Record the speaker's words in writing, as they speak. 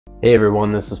Hey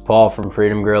everyone, this is Paul from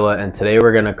Freedom Gorilla, and today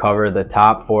we're going to cover the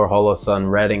top 4 Holosun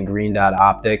red and green dot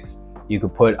optics you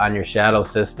could put on your Shadow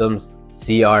Systems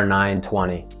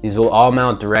CR920. These will all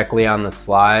mount directly on the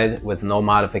slide with no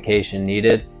modification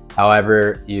needed.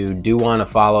 However, you do want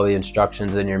to follow the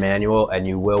instructions in your manual, and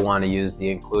you will want to use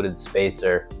the included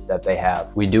spacer that they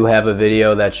have. We do have a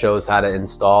video that shows how to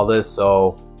install this,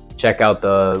 so check out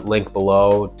the link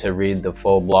below to read the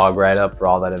full blog write-up for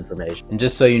all that information. And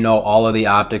just so you know, all of the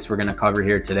optics we're going to cover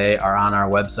here today are on our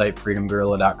website,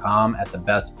 freedomgorilla.com, at the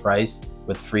best price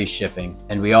with free shipping.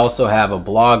 And we also have a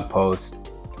blog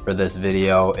post for this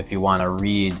video if you want to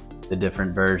read the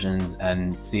different versions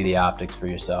and see the optics for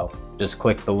yourself. Just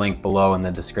click the link below in the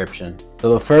description.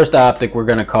 So the first optic we're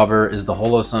going to cover is the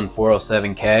Holosun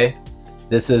 407K.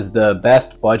 This is the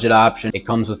best budget option. It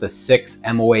comes with a 6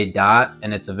 MOA dot,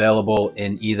 and it's available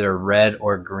in either red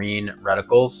or green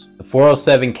reticles. The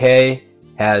 407K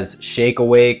has Shake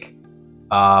Awake,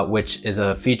 which is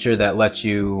a feature that lets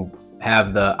you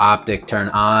have the optic turn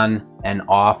on and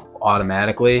off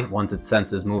automatically. Once it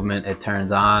senses movement, it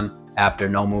turns on. After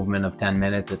no movement of 10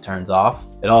 minutes, it turns off.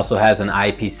 It also has an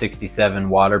IP67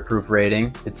 waterproof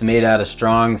rating. It's made out of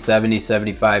strong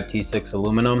 7075 T6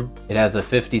 aluminum. It has a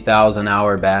 50,000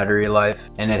 hour battery life,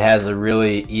 and it has a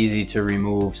really easy to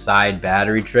remove side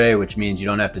battery tray, which means you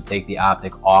don't have to take the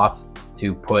optic off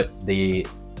to put a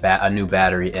new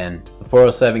battery in. The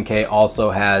 407K also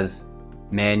has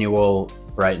manual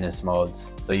brightness modes,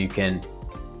 so you can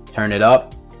turn it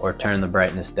up or turn the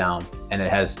brightness down, and it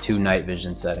has 2 night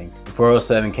vision settings. The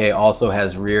 407K also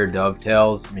has rear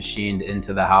dovetails machined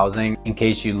into the housing in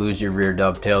case you lose your rear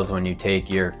dovetails when you take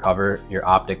your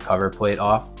optic cover plate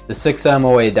off. The 6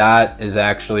 MOA dot is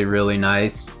actually really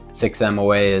nice. 6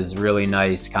 MOA is really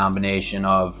nice combination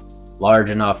of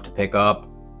large enough to pick up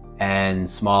and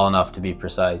small enough to be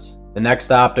precise. The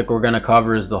next optic we're going to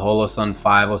cover is the Holosun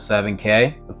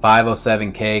 507K. The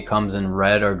 507K comes in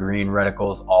red or green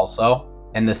reticles also.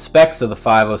 And the specs of the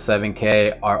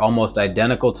 507K are almost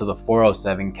identical to the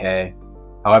 407K.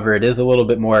 However, it is a little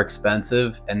bit more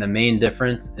expensive, and the main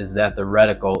difference is that the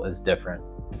reticle is different.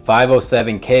 The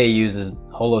 507K uses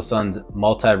Holosun's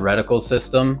multi-reticle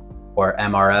system, or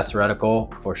MRS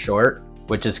reticle for short,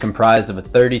 which is comprised of a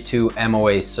 32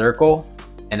 MOA circle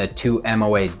and a 2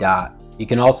 MOA dot. You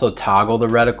can also toggle the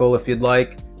reticle if you'd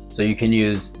like, so you can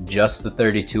use just the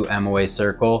 32 MOA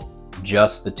circle,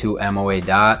 just the 2 MOA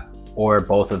dot, or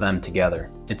both of them together.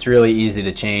 It's really easy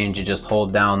to change. You just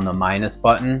hold down the minus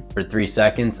button for 3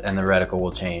 seconds and the reticle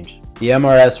will change. The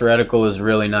MRS reticle is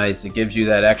really nice. It gives you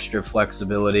that extra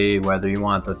flexibility, whether you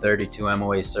want the 32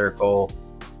 MOA circle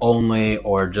only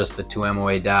or just the 2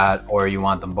 MOA dot, or you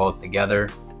want them both together.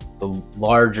 The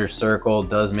larger circle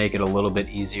does make it a little bit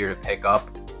easier to pick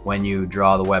up when you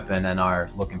draw the weapon and are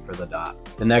looking for the dot.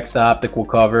 The next optic we'll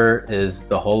cover is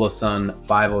the Holosun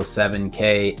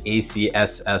 507K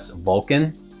ACSS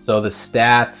Vulcan. So the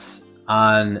stats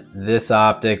on this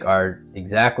optic are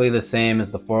exactly the same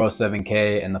as the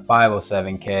 407K and the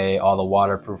 507K, all the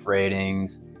waterproof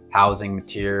ratings, housing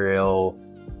material,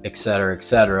 etc.,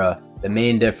 etc. The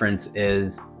main difference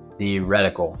is the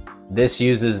reticle. This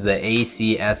uses the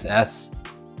ACSS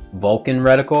Vulcan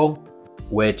reticle,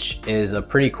 which is a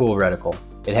pretty cool reticle.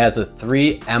 It has a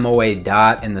 3 MOA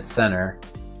dot in the center,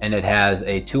 and it has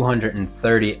a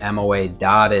 230 MOA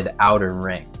dotted outer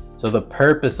ring. So the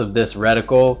purpose of this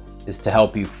reticle is to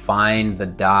help you find the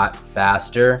dot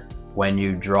faster when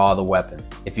you draw the weapon.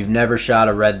 If you've never shot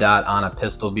a red dot on a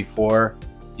pistol before,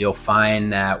 you'll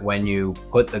find that when you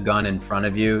put the gun in front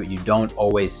of you, you don't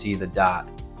always see the dot.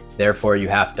 Therefore, you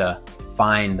have to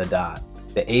find the dot.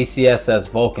 The ACSS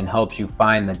Vulcan helps you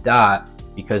find the dot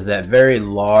because that very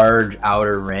large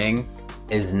outer ring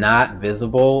is not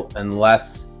visible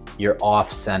unless you're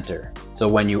off center. So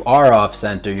when you are off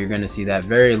center, you're going to see that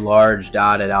very large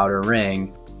dotted outer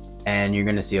ring, and you're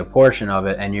going to see a portion of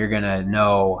it, and you're going to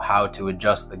know how to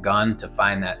adjust the gun to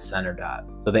find that center dot.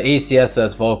 So the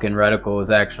ACSS Vulcan reticle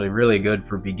is actually really good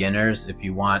for beginners if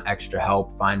you want extra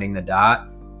help finding the dot,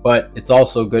 but it's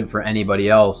also good for anybody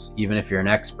else, even if you're an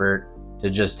expert, to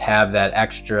just have that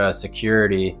extra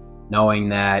security, knowing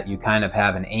that you kind of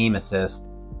have an aim assist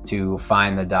to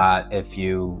find the dot if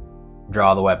you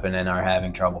draw the weapon and are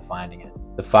having trouble finding it.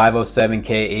 The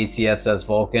 507K ACSS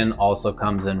Vulcan also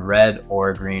comes in red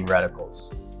or green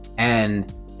reticles.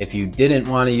 And if you didn't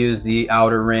want to use the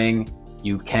outer ring,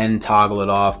 you can toggle it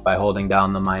off by holding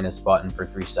down the minus button for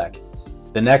 3 seconds.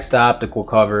 The next optic we'll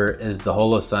cover is the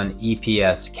Holosun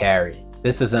EPS Carry.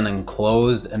 This is an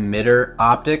enclosed emitter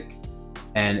optic,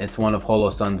 and it's one of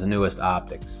Holosun's newest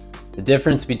optics. The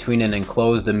difference between an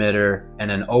enclosed emitter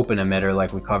and an open emitter,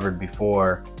 like we covered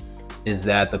before, is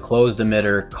that the closed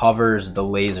emitter covers the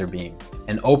laser beam.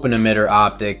 An open emitter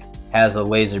optic has a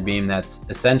laser beam that's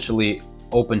essentially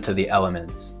open to the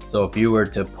elements. So if you were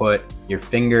to put your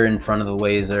finger in front of the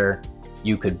laser,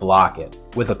 you could block it.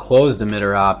 With a closed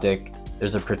emitter optic,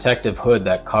 there's a protective hood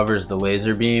that covers the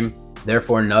laser beam,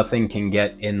 therefore nothing can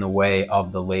get in the way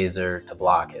of the laser to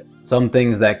block it. Some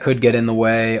things that could get in the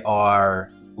way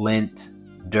are lint,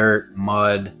 dirt,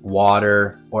 mud,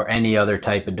 water, or any other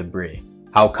type of debris.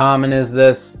 How common is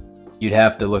this? You'd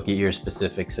have to look at your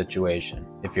specific situation.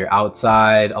 If you're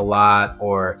outside a lot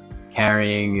or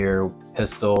carrying your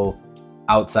pistol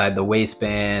outside the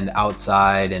waistband,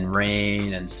 outside in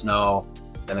rain and snow,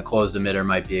 then a closed emitter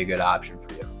might be a good option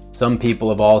for you. Some people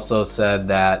have also said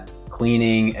that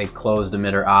cleaning a closed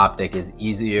emitter optic is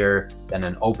easier than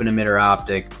an open emitter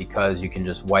optic because you can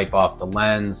just wipe off the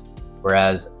lens,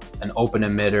 whereas an open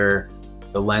emitter,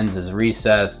 the lens is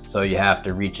recessed, so you have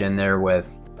to reach in there with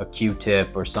a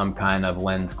Q-tip or some kind of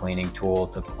lens cleaning tool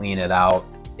to clean it out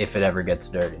if it ever gets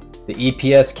dirty. The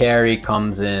EPS Carry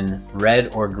comes in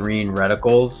red or green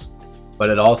reticles, but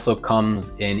it also comes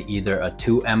in either a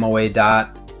 2 MOA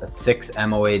dot, a 6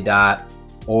 MOA dot,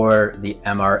 or the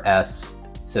MRS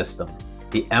system.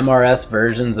 The MRS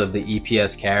versions of the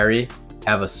EPS Carry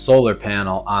have a solar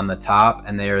panel on the top,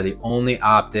 and they are the only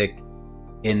optic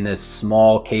in this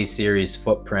small K-series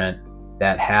footprint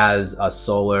that has a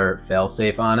solar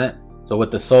failsafe on it. So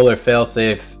what the solar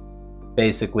failsafe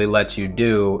basically lets you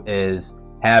do is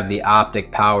have the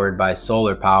optic powered by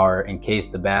solar power in case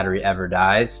the battery ever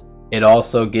dies. It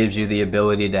also gives you the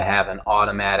ability to have an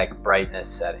automatic brightness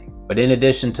setting. But in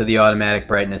addition to the automatic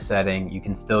brightness setting, you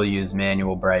can still use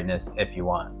manual brightness if you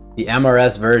want. The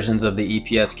MRS versions of the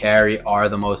EPS Carry are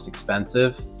the most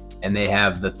expensive, and they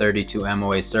have the 32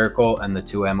 MOA circle and the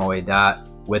 2 MOA dot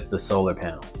with the solar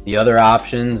panel. The other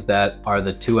options that are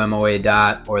the 2 MOA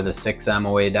dot or the 6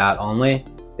 MOA dot only,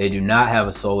 they do not have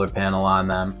a solar panel on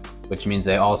them, which means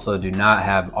they also do not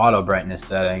have auto brightness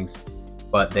settings,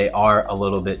 but they are a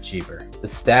little bit cheaper. The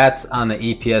stats on the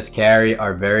EPS Carry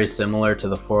are very similar to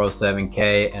the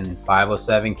 407K and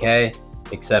 507K,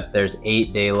 except there's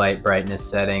 8 daylight brightness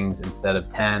settings instead of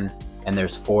 10, and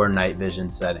there's 4 night vision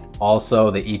settings.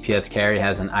 Also, the EPS Carry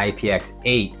has an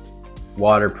IPX8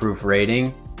 waterproof rating,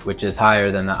 which is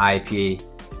higher than the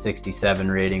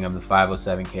IP67 rating of the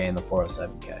 507K and the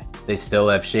 407K. They still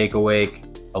have shake awake,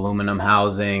 aluminum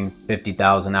housing,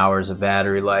 50,000 hours of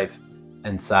battery life,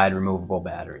 and side removable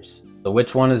batteries. So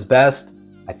which one is best?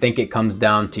 I think it comes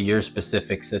down to your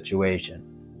specific situation.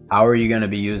 How are you going to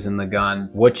be using the gun?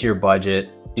 What's your budget?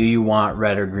 Do you want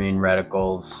red or green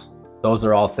reticles? Those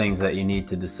are all things that you need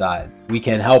to decide. We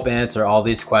can help answer all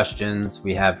these questions.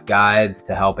 We have guides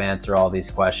to help answer all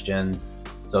these questions.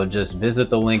 So just visit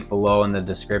the link below in the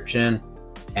description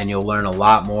and you'll learn a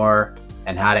lot more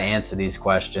and how to answer these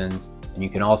questions. And you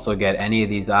can also get any of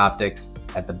these optics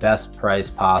at the best price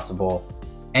possible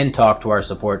and talk to our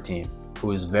support team,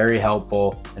 who is very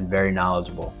helpful and very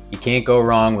knowledgeable. You can't go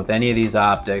wrong with any of these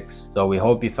optics. So we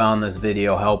hope you found this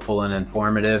video helpful and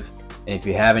informative. And if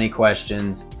you have any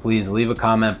questions, please leave a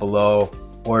comment below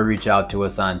or reach out to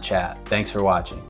us on chat. Thanks for watching.